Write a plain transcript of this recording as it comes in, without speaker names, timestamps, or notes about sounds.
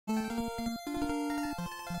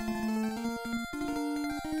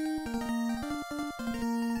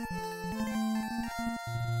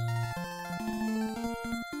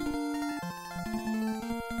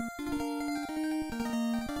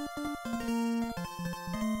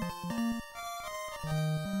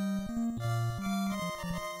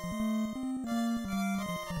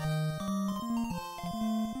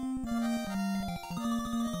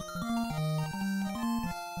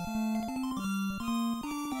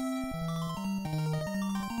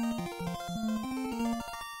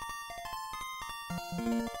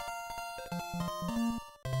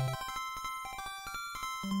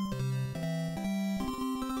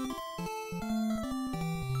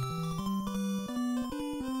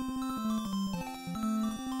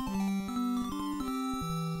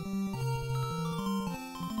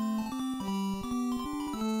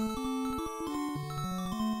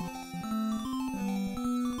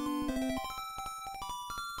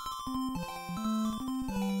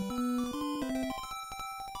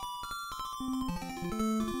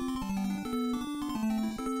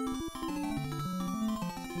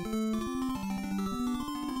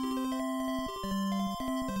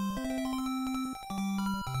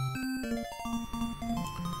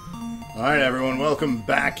Alright everyone, welcome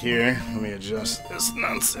back here. Let me adjust this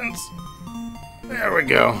nonsense. There we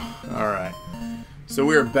go. Alright. So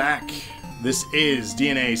we're back. This is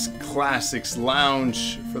DNA's Classics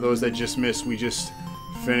Lounge. For those that just missed, we just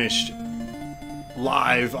finished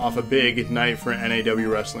live off a big night for NAW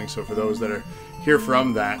Wrestling. So for those that are here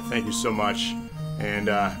from that, thank you so much. And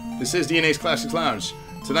this is DNA's Classics Lounge.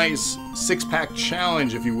 Tonight's six-pack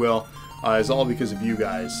challenge, if you will, is all because of you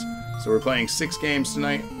guys. So we're playing 6 games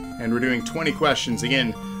tonight. And we're doing 20 questions.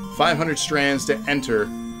 Again, 500 strands to enter.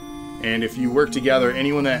 And if you work together,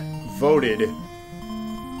 anyone that voted,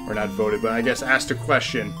 or not voted, but I guess asked a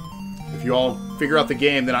question, if you all figure out the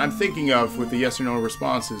game that I'm thinking of with the yes or no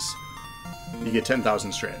responses, you get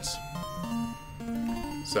 10,000 strands.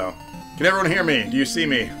 So, can everyone hear me? Do you see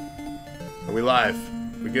me? Are we live?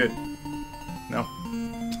 We good? No?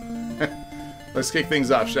 Let's kick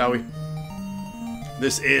things off, shall we?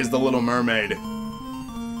 This is The Little Mermaid.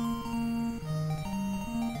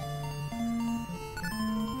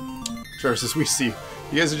 Trevor says, we see.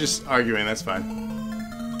 You guys are just arguing, that's fine.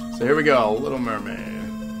 So here we go, Little Mermaid.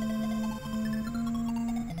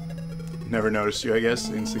 Never noticed you, I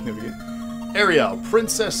guess. Insignificant. Ariel,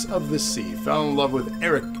 Princess of the Sea, fell in love with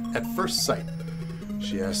Eric at first sight.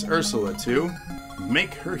 She asked Ursula to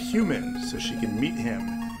make her human so she can meet him.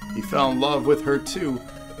 He fell in love with her too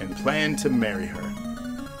and planned to marry her.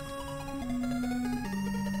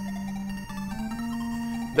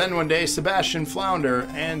 Then one day, Sebastian, Flounder,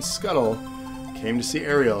 and Scuttle came to see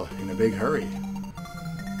Ariel in a big hurry.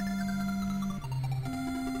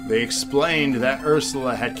 They explained that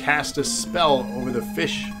Ursula had cast a spell over the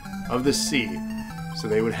fish of the sea, so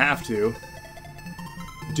they would have to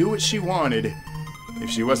do what she wanted. If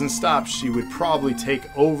she wasn't stopped, she would probably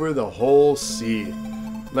take over the whole sea.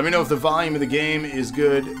 Let me know if the volume of the game is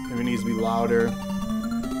good, if it needs to be louder.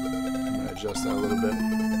 I'm going to adjust that a little bit.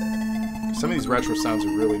 Some of these retro sounds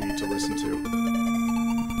are really neat to listen to.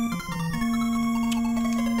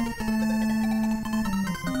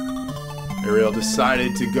 Ariel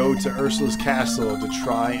decided to go to Ursula's castle to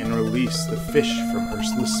try and release the fish from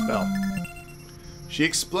Ursula's spell. She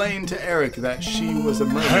explained to Eric that she was a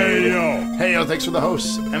mermaid. Hey yo! Hey yo, thanks for the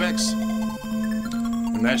host, MX.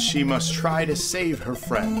 And that she must try to save her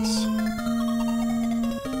friends.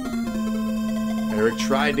 Eric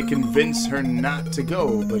tried to convince her not to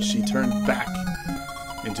go, but she turned back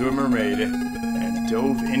into a mermaid and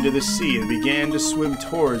dove into the sea and began to swim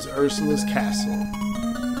towards Ursula's castle.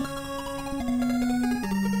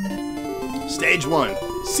 Stage 1,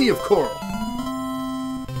 Sea of Coral.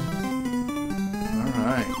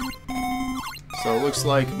 Alright. So it looks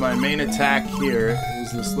like my main attack here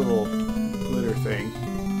is this little glitter thing.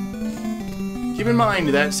 Keep in mind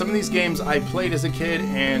that some of these games I played as a kid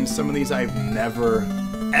and some of these I've never,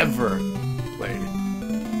 ever played.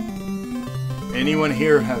 If anyone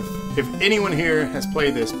here has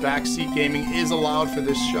played this, backseat gaming is allowed for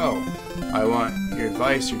this show. I want your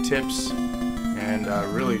advice, your tips, and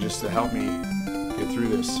really just to help me get through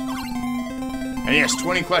this. And yes,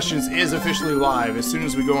 20 questions is officially live. As soon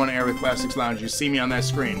as we go on air with Classics Lounge, you see me on that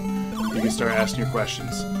screen. You can start asking your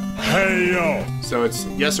questions. Hey yo! So it's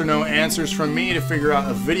yes or no answers from me to figure out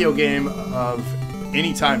a video game of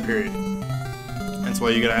any time period. That's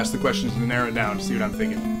why you gotta ask the questions and narrow it down to see what I'm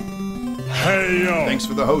thinking. Hey yo! Thanks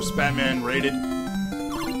for the host, Batman Rated.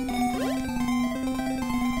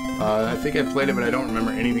 I think I played it, but I don't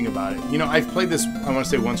remember anything about it. You know, I've played this, I want to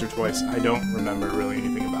say once or twice. I don't remember really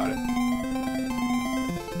anything about it.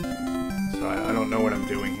 So I don't know what I'm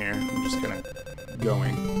doing here. I'm just kind of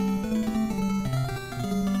going.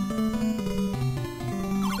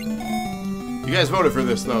 You guys voted for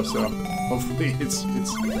this though, so hopefully it's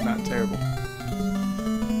not terrible.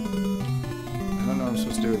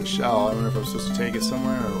 to do with the shell. I wonder if I'm supposed to take it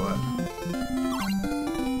somewhere or what.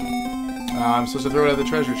 I'm supposed to throw it at the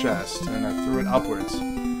treasure chest, and I threw it upwards.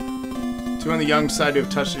 Too on the young side to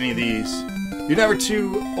have touched any of these. You're never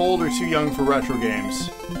too old or too young for retro games.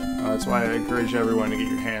 That's why I encourage everyone to get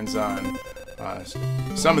your hands on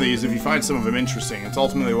some of these if you find some of them interesting. It's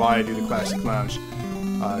ultimately why I do the Classic Lounge,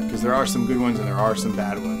 because there are some good ones and there are some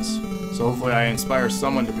bad ones. So hopefully I inspire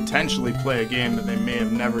someone to potentially play a game that they may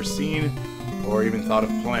have never seen or even thought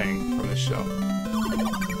of playing from this show.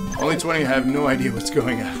 Only 20 have no idea what's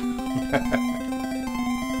going on.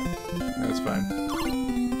 That's fine.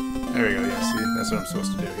 There we go, yeah, see, that's what I'm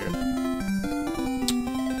supposed to do here.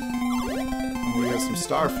 Oh, we got some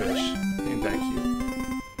starfish. Ain't that cute?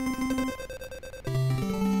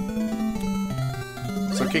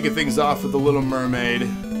 So kicking things off with The Little Mermaid.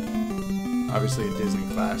 Obviously a Disney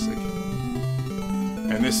classic.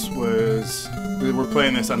 And this was... We're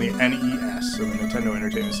playing this on the NES, so the Nintendo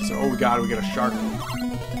Entertainment System. Oh god, we got a shark.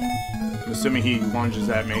 I'm assuming he lunges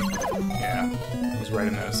at me. Yeah, I was right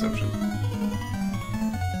in that assumption.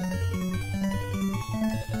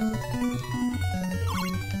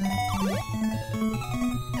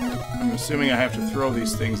 I'm assuming I have to throw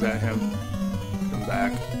these things at him. Come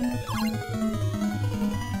back.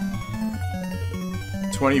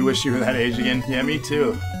 20, you wish you were that age again? Yeah, me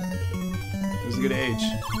too. It was a good age.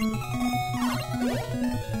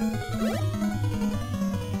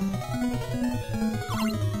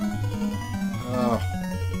 Oh.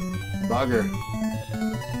 Bugger.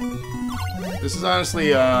 This is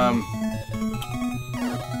honestly,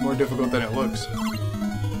 more difficult than it looks.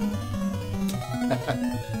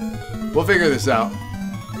 We'll figure this out.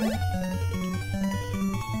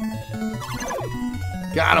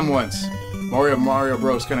 Got him once. Mario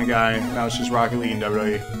Bros kind of guy. Now it's just Rocket League and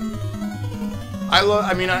WWE.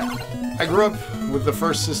 I grew up with the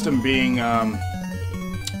first system being the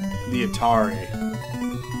Atari.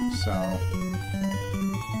 So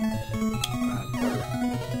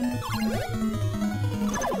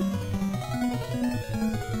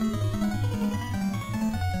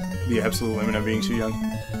the absolute limit of being too young.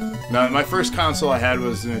 No, my first console I had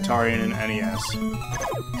was an Atari and an NES.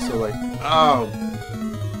 So like, oh.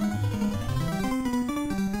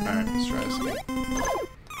 Alright, let's try this again.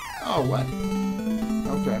 Oh, what?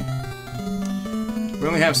 Okay. We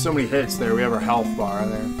only have so many hits there. We have our health bar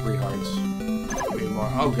there. 3 hearts. We need more.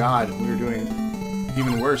 Oh god, we're doing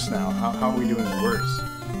even worse now. How are we doing worse?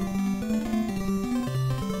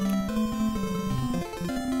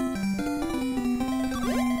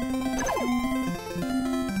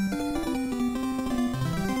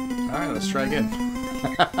 Alright, let's try again.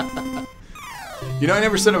 You know, I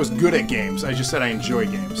never said I was good at games. I just said I enjoy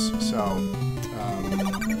games. So,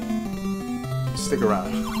 stick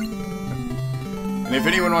around. And if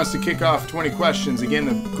anyone wants to kick off 20 questions, again,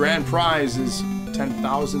 the grand prize is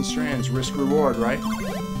 10,000 strands. Risk reward, right? So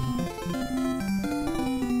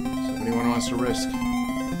if anyone wants to risk.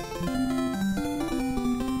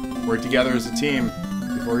 Work together as a team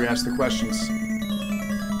before you ask the questions.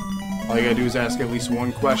 All you gotta do is ask at least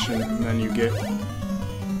one question, and then you get...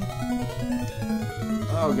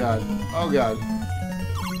 Oh god. Oh god.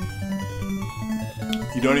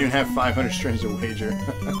 You don't even have 500 strings to wager.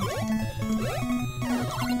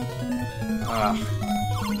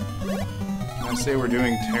 Can I say we're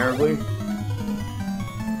doing terribly?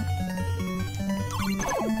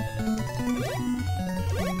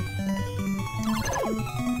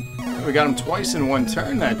 We got him twice in one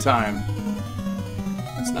turn that time.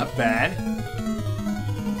 That's not bad.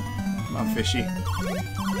 Come on, fishy.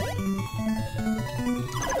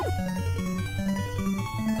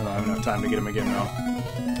 I don't have enough time to get him again, though.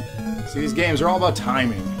 See, these games are all about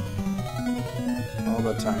timing. All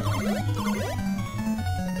about timing.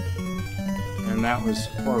 And that was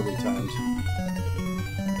horribly timed.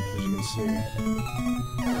 As you can see.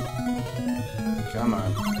 Come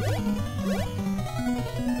on.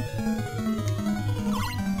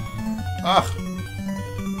 Ugh.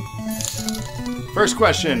 First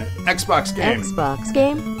question. Xbox game. Xbox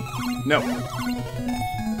game? No.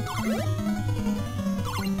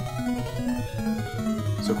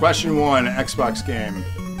 So question 1, Xbox game.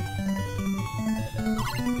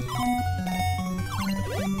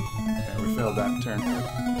 Okay, we failed that turn.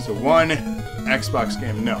 So 1, Xbox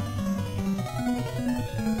game. No.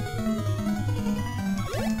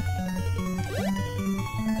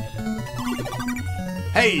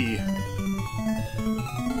 Hey!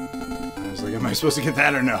 I was like, am I supposed to get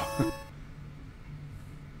that or no?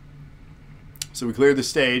 So we cleared the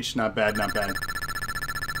stage. Not bad, not bad.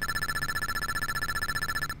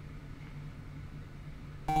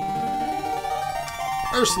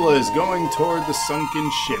 Ursula is going toward the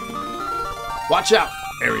sunken ship. Watch out,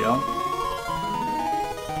 Ariel.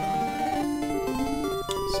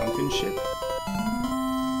 Sunken ship?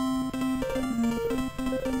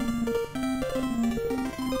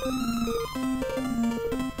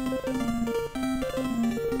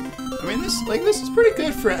 I mean, this is pretty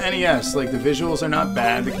good for NES. Like, the visuals are not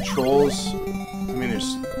bad. The controls, I mean,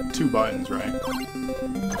 there's 2 buttons, right?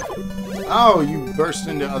 Oh, you burst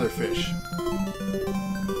into other fish.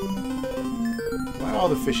 Why do all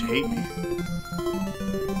the fish hate me?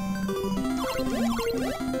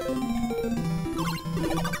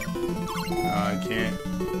 I can't.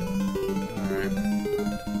 Alright.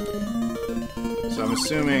 So I'm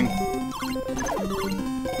assuming...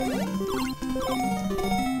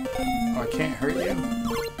 Oh, I can't hurt you?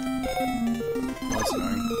 That's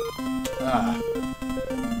annoying. Ah.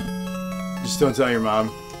 Just don't tell your mom.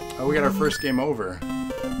 Oh, we got our first game over.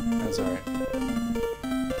 That's alright.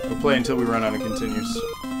 We'll play until we run out of continues.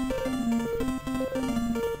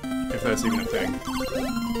 If that's even a thing.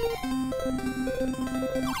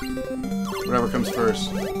 Whatever comes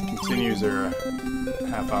first. Continues are a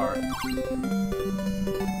half hour.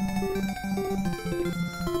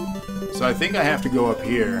 So I think I have to go up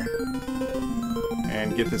here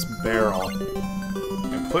and get this barrel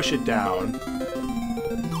and push it down.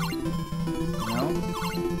 No?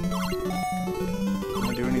 Can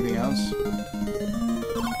I do anything else?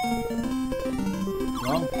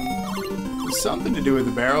 Well, there's something to do with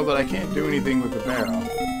the barrel, but I can't do anything with the barrel.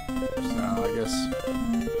 So I guess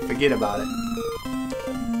forget about it.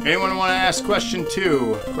 Anyone want to ask question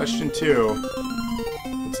 2? Question 2.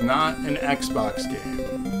 It's not an Xbox game.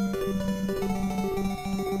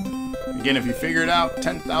 Again, if you figure it out,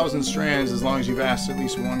 10,000 strands as long as you've asked at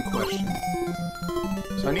least one question.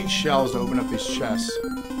 So I need shells to open up these chests.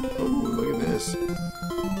 Oh, look at this.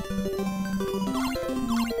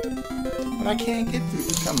 But I can't get through.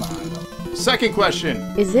 Come on. Second question.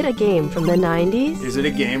 Is it a game from the 90s? Is it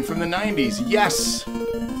a game from the 90s? Yes!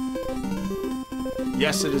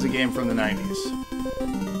 Yes, it is a game from the 90s.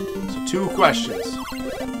 So 2 questions.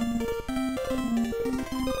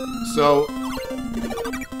 So,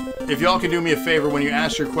 if y'all can do me a favor, when you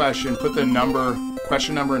ask your question, put the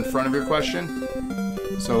question number in front of your question.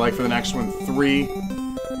 So, like for the next one, 3,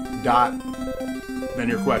 dot, then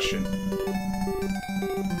your question.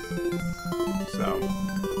 So,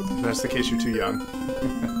 if that's the case, you're too young.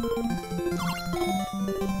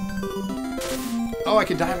 Oh, I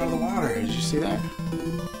could dive out of the water. Did you see that?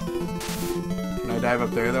 Can I dive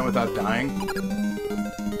up there, though, without dying? Look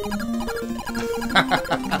at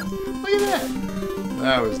that!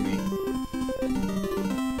 That was neat.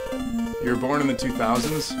 You were born in the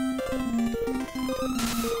 2000s?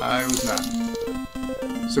 I was not.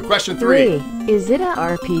 So question 3. Is it a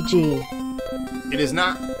RPG? It is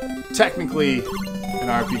not technically an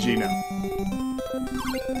RPG, no.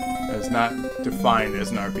 It's not defined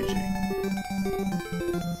as an RPG.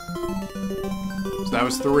 So that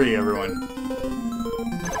was 3, everyone.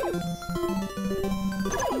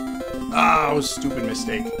 Ah, oh, stupid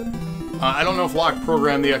mistake. I don't know if Locke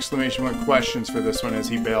programmed the exclamation point questions for this one as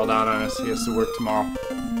he bailed out on us. He has to work tomorrow.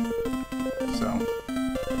 So.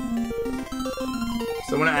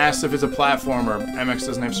 Someone asked if it's a platformer. MX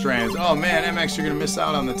doesn't have strands. Oh man, MX, you're going to miss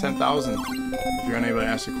out on the 10,000 if you're unable to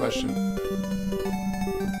ask a question.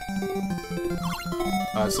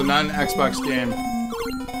 So not an Xbox game.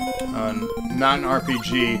 Not an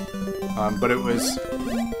RPG. But it was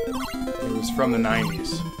from the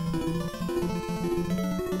 90s.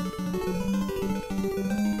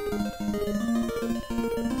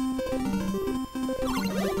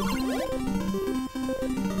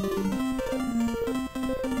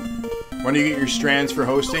 When do you get your strands for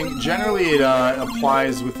hosting? Generally, it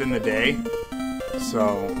applies within the day.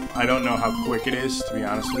 So, I don't know how quick it is, to be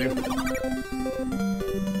honest with you.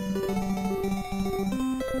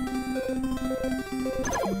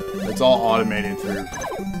 It's all automated through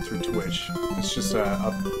Twitch. It's just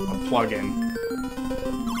a plug-in.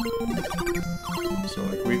 So,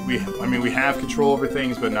 like, I mean, we have control over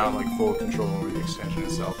things, but not, like, full control over the extension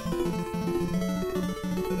itself.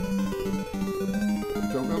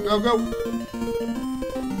 Go, go, go, go!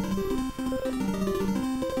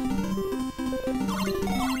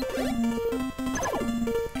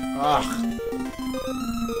 Ugh.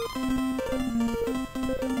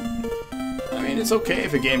 I mean, it's okay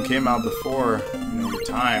if a game came out before, you know, your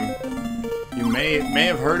time. You may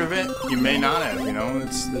have heard of it, you may not have, you know?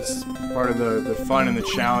 It's part of the fun and the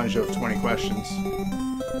challenge of 20 questions.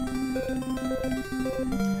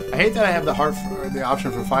 I hate that I have the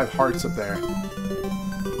option for 5 hearts up there.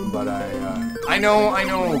 But I know,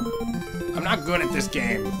 I'm I'm not good at this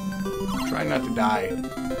game. I'm trying not to die.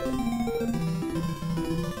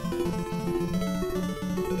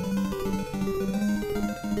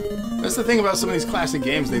 That's the thing about some of these classic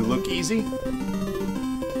games. They look easy,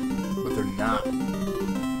 but they're not.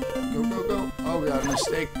 Go, go, go. Oh, God,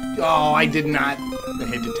 mistake. Oh, I did not. The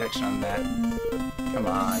hit detection on that. Come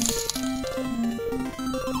on.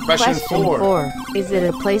 Question 4. Is it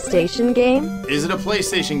a PlayStation game? Is it a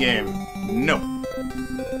PlayStation game? No.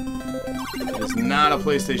 It is not a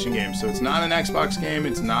PlayStation game. So it's not an Xbox game.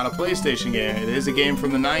 It's not a PlayStation game. It is a game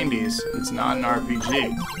from the 90s. It's not an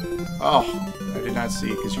RPG. Oh, I did not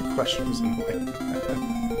see it because your question was in the way.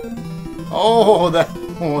 Oh, that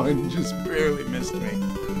one just barely missed me.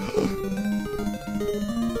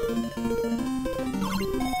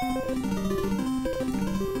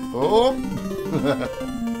 Oh.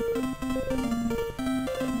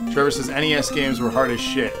 Trevor says NES games were hard as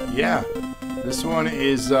shit. Yeah, this one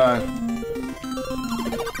is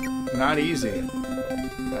not easy.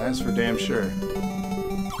 That's for damn sure.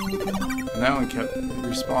 And that one kept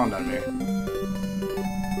respawned on me.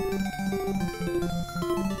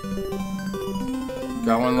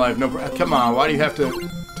 Got one life. No, come on. Why do you have to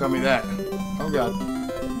tell me that? Oh God.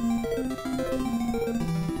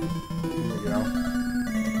 Here we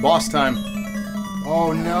go. Boss time.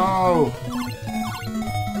 Oh no.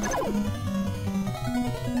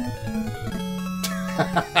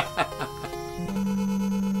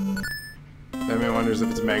 Batman wonders if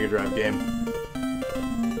it's a Mega Drive game.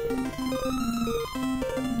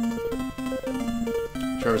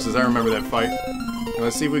 Trevor says, I remember that fight.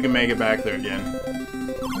 Let's see if we can make it back there again. I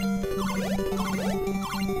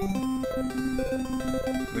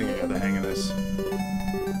think I got the hang of this.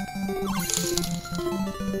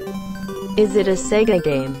 Is it a Sega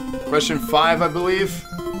game? Question 5, I believe.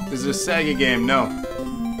 Is it a Sega game? No.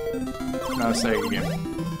 Not a Sega game.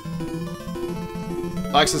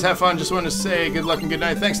 Locke says, have fun. Just wanted to say good luck and good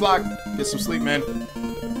night. Thanks, Locke. Get some sleep, man.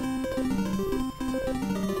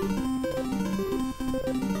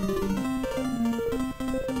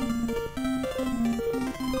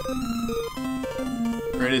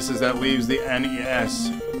 Grady says that leaves the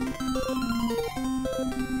NES.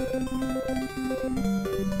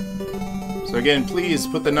 So again, please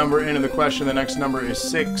put the number into the question. The next number is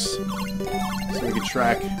 6. So we can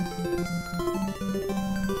track.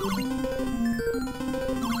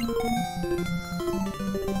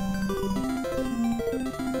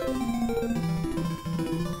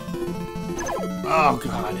 Oh,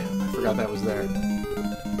 God. I forgot that was there.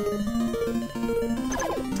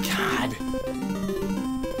 God.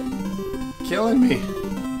 Killing me.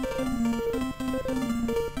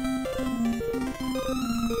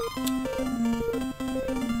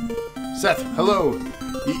 Seth, hello.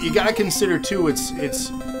 You gotta consider, too, it's...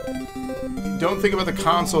 Don't think about the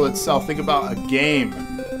console itself. Think about a game.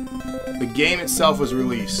 The game itself was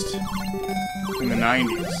released in the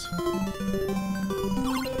 90s.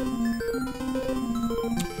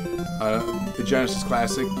 The Genesis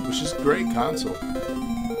Classic, which is a great console.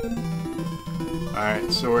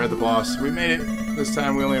 Alright, so we're at the boss. We made it. This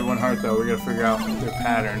time we only had 1 heart, though. We gotta figure out their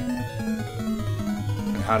pattern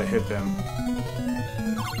and how to hit them.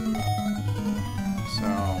 So,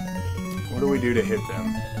 what do we do to hit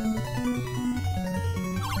them?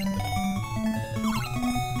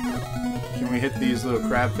 Can we hit these little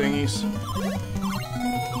crab thingies?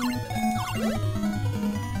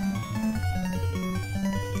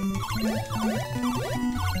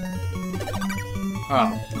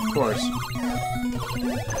 Oh, of course.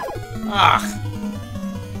 Ah!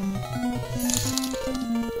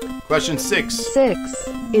 Question 6. 6.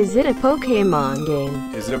 Is it a Pokemon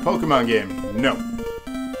game? Is it a Pokemon game? No.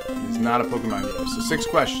 It is not a Pokemon game. So 6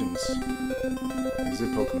 questions. Is it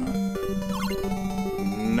Pokemon?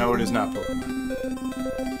 No, it is not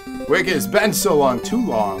Pokemon. Wicked, it's been so long. Too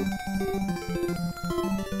long.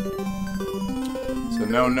 So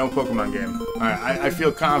no Pokemon game. Alright, I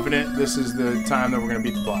feel confident this is the time that we're going to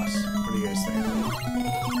beat the boss. What do you guys think?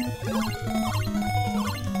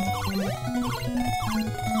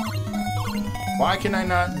 Why can I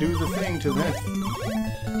not do the thing to this?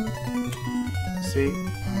 See?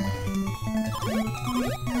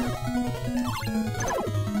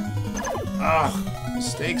 Ugh,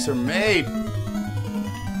 mistakes are made.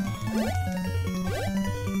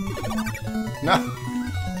 No.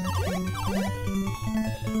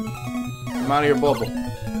 Come out of your bubble.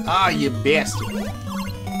 Ah, you bastard.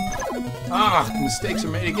 Ah, mistakes are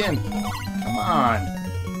made again. Come on.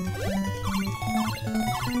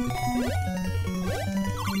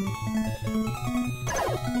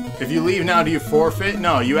 If you leave now, do you forfeit?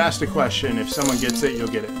 No, you asked a question. If someone gets it, you'll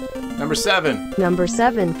get it. Number 7. Number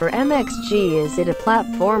 7 for MXG. Is it a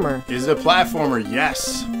platformer? Is it a platformer?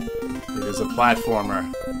 Yes. It is a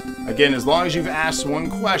platformer. Again, as long as you've asked one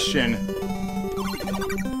question,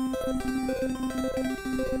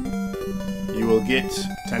 you will get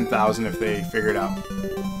 10,000 if they figure it out.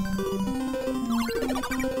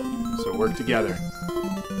 So work together.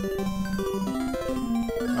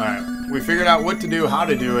 Alright, we figured out what to do, how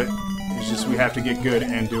to do it. It's just we have to get good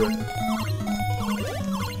and do it.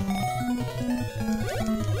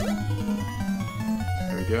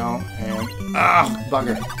 There we go, and... ah,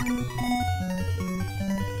 bugger.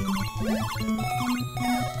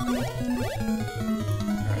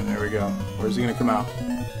 Alright, there we go. Where's he gonna come out?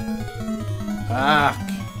 Ah,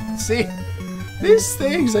 see? These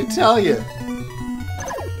things, I tell you.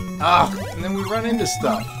 Ah, and then we run into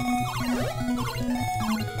stuff.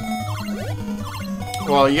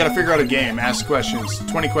 Well, you gotta figure out a game. Ask questions.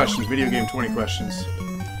 20 questions. Video game, 20 questions.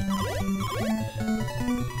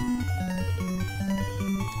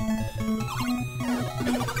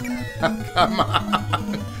 Come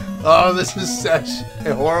on. Oh, this is such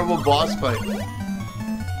a horrible boss fight.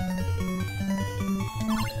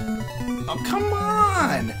 Oh, come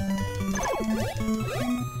on.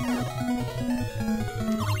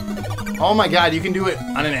 Oh my god, you can do it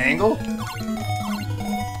on an angle?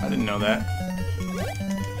 I didn't know that.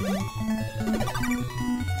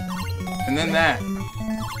 And then that.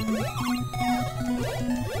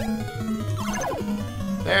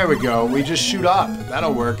 There we go. We just shoot up.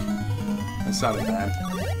 That'll work. That sounded bad.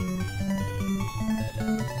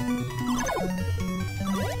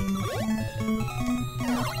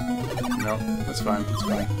 No, that's fine. That's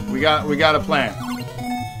fine. We got a plan.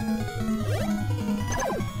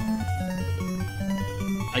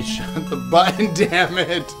 I shot the button, damn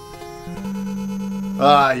it.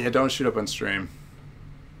 Ah, yeah, don't shoot up on stream.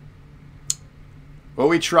 Well,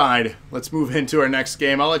 we tried. Let's move into our next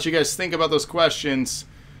game. I'll let you guys think about those questions.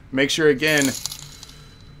 Make sure, again,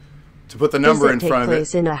 to put the number in front of it.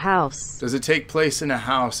 Does it take place in a house? Does it take place in a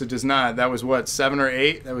house? It does not. That was what, 7 or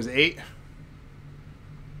 8? That was 8?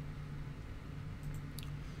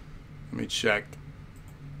 Let me check.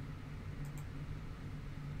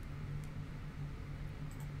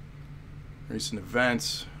 Recent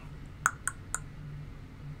events.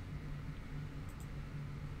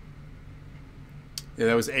 Yeah,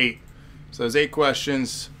 that was 8. So those 8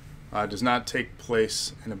 questions. Does not take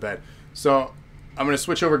place in a bed. So I'm going to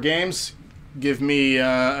switch over games. Give me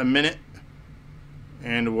a minute,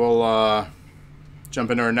 and we'll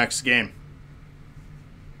jump into our next game.